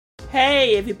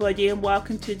Hey everybody, and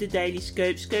welcome to the Daily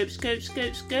Scopes for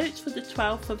the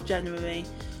 12th of January.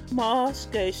 Mars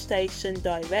goes station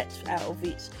direct out of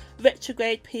its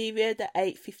retrograde period at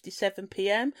 8:57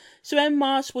 p.m. So when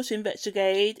Mars was in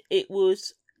retrograde, it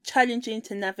was challenging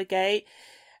to navigate,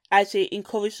 as it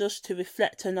encouraged us to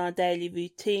reflect on our daily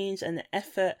routines and the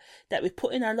effort that we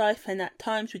put in our life, and at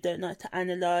times we don't like to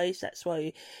analyse. That's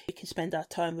why we can spend our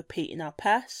time repeating our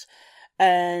past.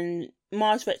 And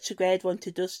Mars retrograde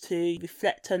wanted us to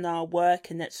reflect on our work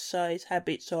and exercise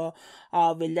habits, or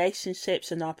our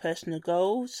relationships and our personal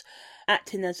goals,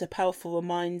 acting as a powerful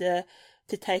reminder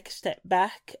to take a step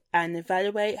back and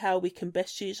evaluate how we can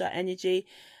best use our energy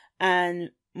and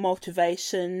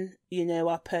motivation,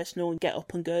 our personal get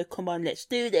up and go, come on, let's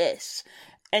do this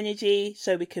energy,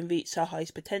 so we can reach our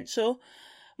highest potential.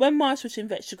 When Mars was in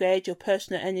retrograde, your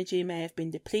personal energy may have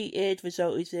been depleted,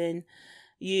 resulting in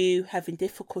you having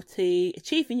difficulty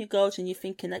achieving your goals, and you're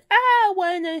thinking like,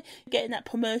 why am I getting that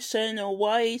promotion, or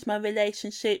why is my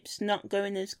relationships not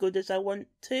going as good as I want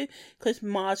to? Because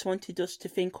Mars wanted us to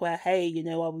think, well, hey,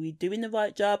 are we doing the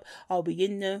right job? Are we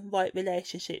in the right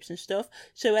relationships and stuff?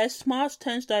 So as Mars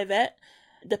turns direct,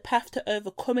 the path to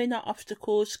overcoming our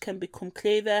obstacles can become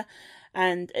clearer,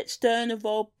 and external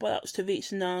roadblocks to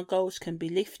reaching our goals can be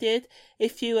lifted.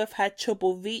 If you have had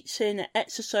trouble reaching an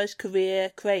exercise,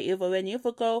 career, creative, or any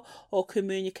other goal, or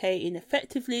communicating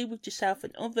effectively with yourself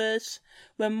and others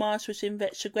when Mars was in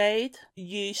retrograde,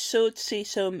 you should see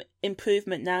some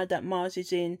improvement now that Mars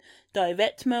is in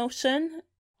direct motion.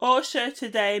 Also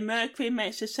today, Mercury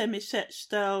makes a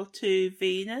semisextile to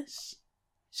Venus.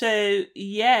 So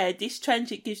this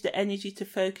transit gives the energy to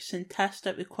focus on tasks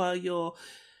that require your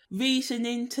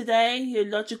reasoning today, your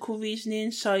logical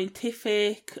reasoning,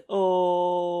 scientific,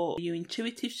 or your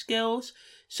intuitive skills.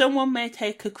 Someone may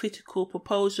take a critical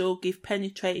proposal, give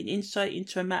penetrating insight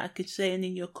into a matter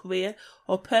concerning your career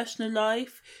or personal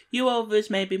life. You others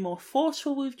may be more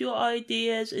forceful with your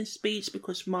ideas and speech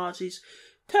because Mars is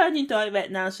turning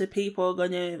direct now, so people are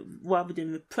going to, rather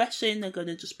than repressing, they're going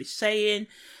to just be saying.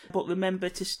 But remember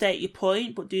to state your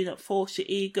point, but do not force your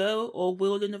ego or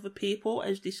will on other people,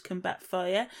 as this can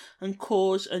backfire and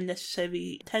cause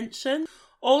unnecessary tension.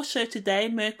 Also today,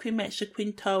 Mercury makes a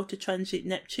quintile to transit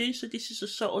Neptune, so this is a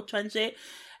subtle transit,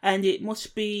 and it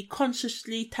must be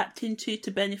consciously tapped into to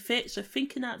benefit. So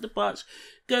thinking out the box,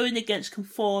 going against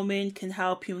conforming, can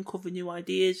help you uncover new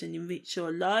ideas and enrich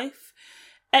your life.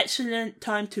 Excellent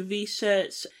time to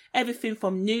research everything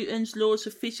from Newton's laws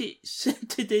of physics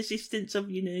to the existence of,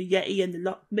 Yeti and the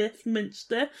Loch Ness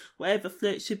Monster, whatever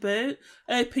floats your boat.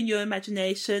 Open your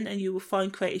imagination and you will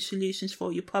find creative solutions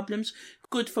for your problems.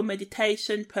 Good for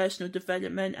meditation, personal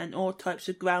development, and all types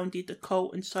of grounded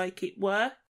occult and psychic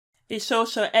work. It's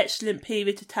also an excellent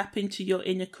period to tap into your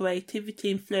inner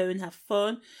creativity and flow and have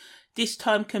fun. This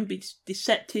time can be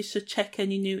deceptive, so check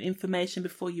any new information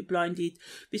before you blindly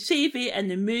receive it. And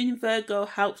the moon in Virgo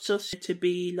helps us to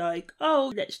be like,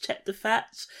 let's check the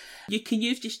facts. You can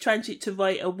use this transit to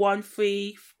write a 1,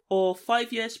 3, or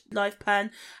 5 years life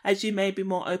plan, as you may be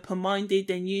more open-minded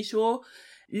than usual.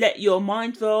 Let your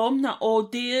mind roam. Not all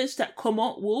ideas that come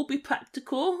up will be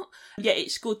practical, yet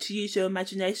it's good to use your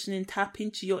imagination and tap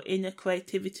into your inner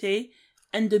creativity.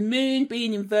 And the moon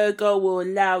being in Virgo will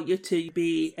allow you to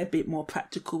be a bit more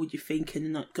practical with your thinking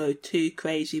and not go too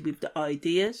crazy with the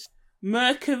ideas.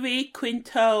 Mercury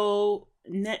quintile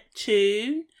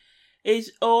Neptune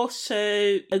is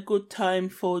also a good time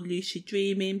for lucid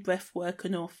dreaming, breath work,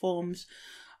 and all forms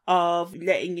of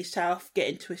letting yourself get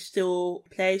into a still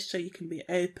place, so you can be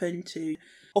open to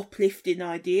uplifting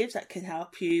ideas that can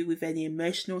help you with any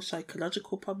emotional,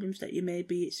 psychological problems that you may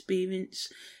be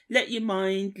experiencing. Let your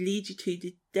mind lead you to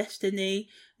the destiny.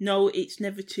 No, it's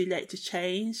never too late to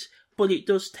change, but it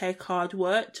does take hard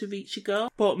work to reach your goal.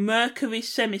 But Mercury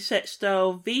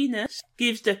SemiSextile Venus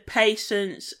gives the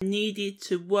patience needed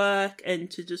to work and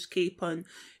to just keep on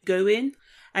going.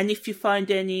 And if you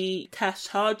find any tasks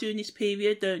hard during this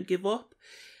period, don't give up.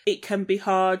 It can be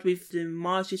hard with the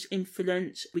Mars'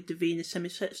 influence with the Venus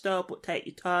semisextile, but take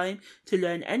your time to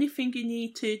learn anything you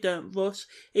need to. Don't rush.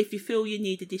 If you feel you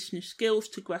need additional skills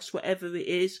to grasp whatever it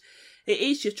is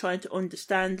you're trying to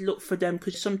understand, look for them,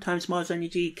 because sometimes Mars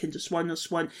energy can just want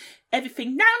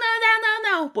everything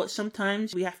now. But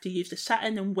sometimes we have to use the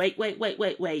Saturn and wait.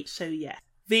 So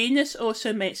Venus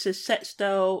also makes a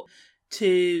sextile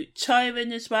to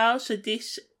Chiron as well, so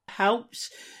this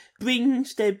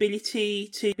brings the ability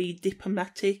to be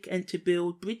diplomatic and to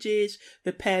build bridges,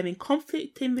 repairing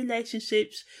conflict in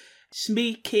relationships.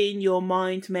 Speaking your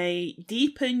mind may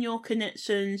deepen your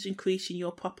connections, increasing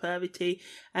your popularity,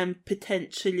 and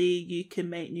potentially you can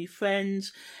make new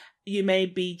friends. You may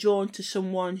be drawn to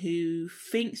someone who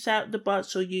thinks out the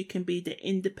box, or you can be the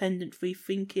independent,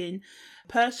 free-thinking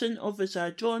person others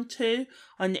are drawn to.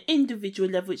 On the individual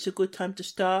level, it's a good time to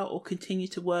start or continue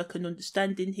to work on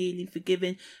understanding, healing,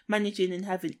 forgiving, managing and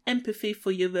having empathy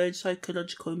for your own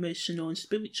psychological, emotional and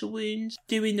spiritual wounds.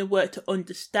 Doing the work to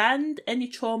understand any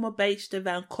trauma based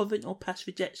around current or past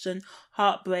rejection,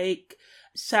 heartbreak,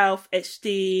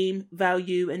 self-esteem,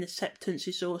 value and acceptance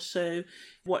is also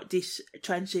what this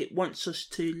transit wants us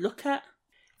to look at.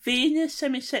 Venus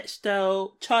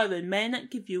SemiSextile Chiron may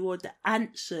not give you all the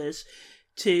answers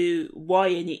to why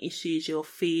any issues you're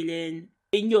feeling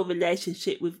in your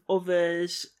relationship with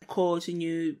others, causing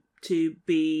you to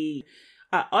be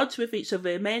at odds with each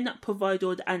other. It may not provide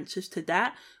all the answers to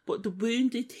that, but the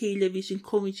wounded healer is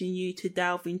encouraging you to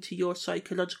delve into your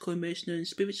psychological, emotional and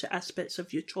spiritual aspects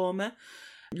of your trauma,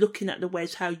 looking at the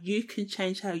ways how you can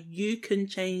change how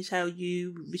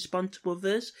you respond to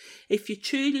others. If you're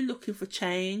truly looking for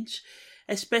change,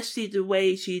 especially the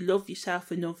ways you love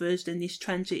yourself and others, then this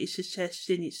transit is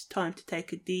suggesting it's time to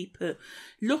take a deeper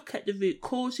look at the root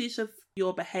causes of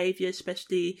your behaviour,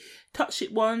 especially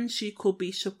toxic ones. You could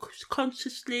be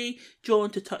subconsciously drawn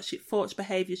to toxic thoughts,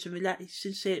 behaviours and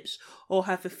relationships, or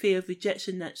have a fear of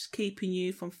rejection that's keeping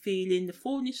you from feeling the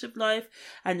fullness of life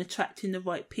and attracting the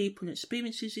right people and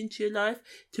experiences into your life.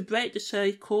 To break the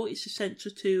cycle, it's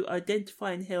essential to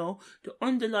identify and heal the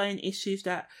underlying issues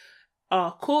that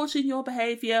are causing your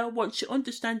behaviour. Once you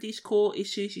understand these core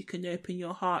issues, you can open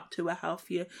your heart to a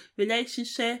healthier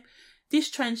relationship. This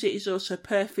transit is also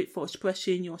perfect for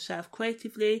expressing yourself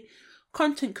creatively.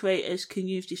 Content creators can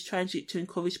use this transit to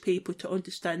encourage people to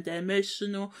understand their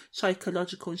emotional,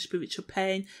 psychological and spiritual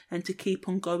pain and to keep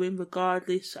on going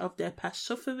regardless of their past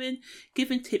suffering,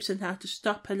 giving tips on how to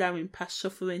stop allowing past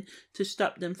suffering to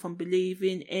stop them from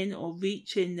believing in or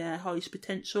reaching their highest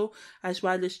potential, as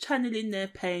well as channeling their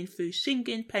pain through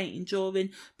singing, painting, drawing,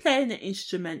 playing an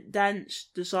instrument, dance,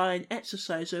 design,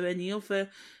 exercise or any other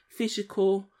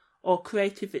physical or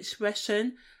creative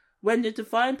expression. When the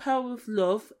divine power of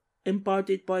love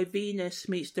embodied by Venus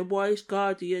meets the wise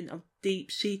guardian of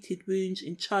deep-seated wounds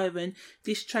in Chiron,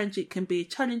 this transit can be a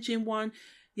challenging one,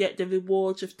 yet the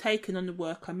rewards of taking on the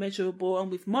work are measurable. And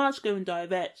with Mars going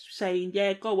direct, saying,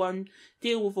 yeah, go on,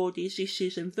 deal with all these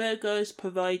issues, and Virgo's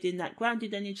providing that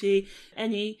grounded energy,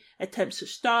 any attempts at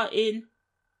starting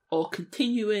or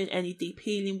continuing any deep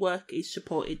healing work is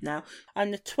supported now.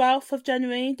 On the 12th of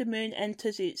January, the moon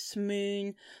enters its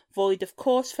moon void of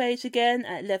course phase again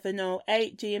at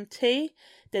 11:08 GMT.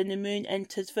 Then the moon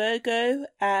enters Virgo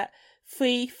at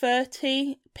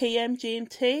 3:30 PM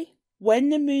GMT. When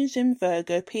the moon's in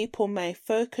Virgo, people may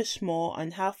focus more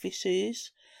on health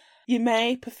issues. You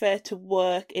may prefer to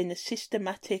work in a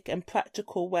systematic and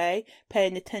practical way.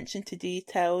 Paying attention to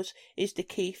details is the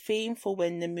key theme for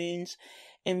when the moon's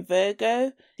in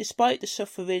Virgo. Despite the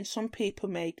suffering, some people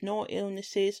may ignore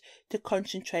illnesses to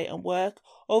concentrate on work.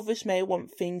 Others may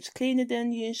want things cleaner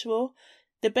than usual.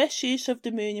 The best use of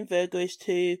the moon in Virgo is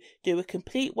to do a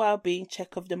complete well-being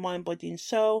check of the mind, body and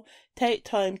soul. Take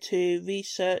time to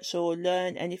research or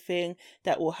learn anything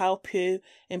that will help you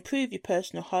improve your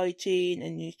personal hygiene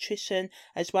and nutrition,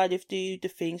 as well as do the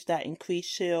things that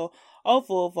increase your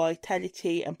overall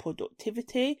vitality and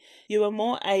productivity. You are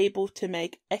more able to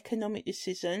make economic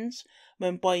decisions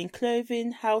when buying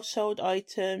clothing, household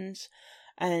items,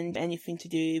 and anything to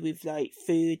do with like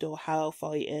food or health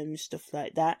items, stuff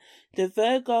like that. The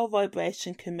Virgo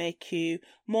vibration can make you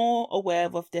more aware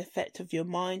of the effect of your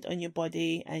mind on your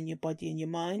body and your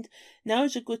mind. Now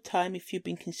is a good time if you've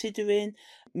been considering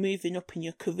moving up in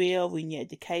your career or in your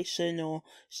education, or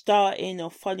starting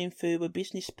or following through a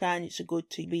business plan. It's a good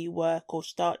to rework or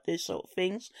start those sort of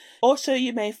things. Also,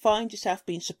 you may find yourself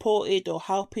being supported or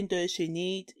helping those who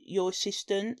need your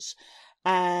assistance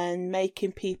and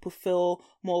making people feel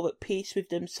more at peace with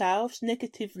themselves.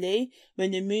 Negatively,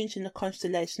 when the moon's in the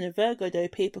constellation of Virgo, though,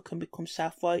 people can become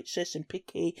self-righteous and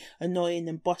picky, annoying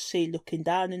and bossy, looking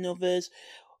down on others,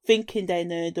 thinking they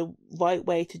know the right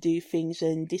way to do things,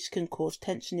 and this can cause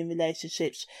tension in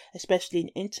relationships, especially in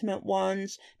intimate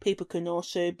ones. People can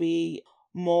also be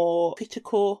more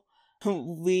critical,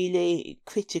 really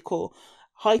critical,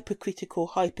 hypercritical,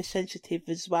 hypersensitive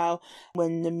as well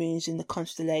when the moon's in the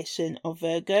constellation of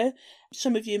Virgo.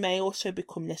 Some of you may also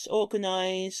become less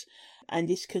organised, and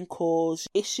this can cause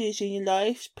issues in your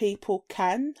life. People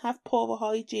can have poorer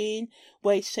hygiene,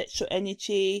 waste sexual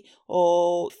energy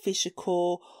or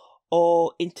physical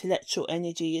or intellectual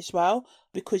energy as well,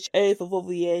 because over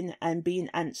worrying and being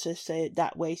anxious, so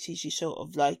that wastes you sort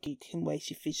of like, you can waste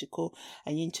your physical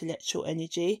and intellectual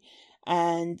energy.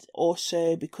 and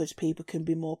also because people can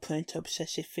be more prone to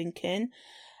obsessive thinking,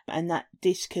 and that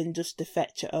this can just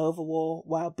affect your overall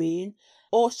well-being.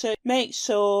 Also, make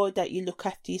sure that you look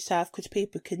after yourself, because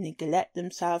people can neglect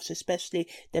themselves, especially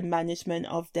the management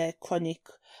of their chronic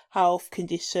health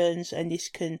conditions, and this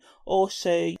can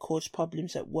also cause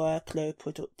problems at work, low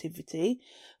productivity.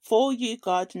 For you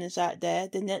gardeners out there,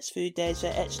 the next few days are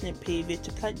an excellent period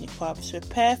to plant your crops,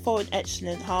 prepare for an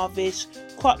excellent harvest,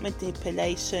 crop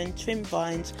manipulation, trim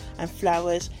vines and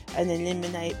flowers, and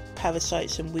eliminate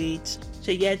parasites and weeds.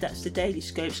 So yeah, that's the daily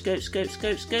scope for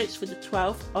the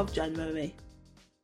 12th of January.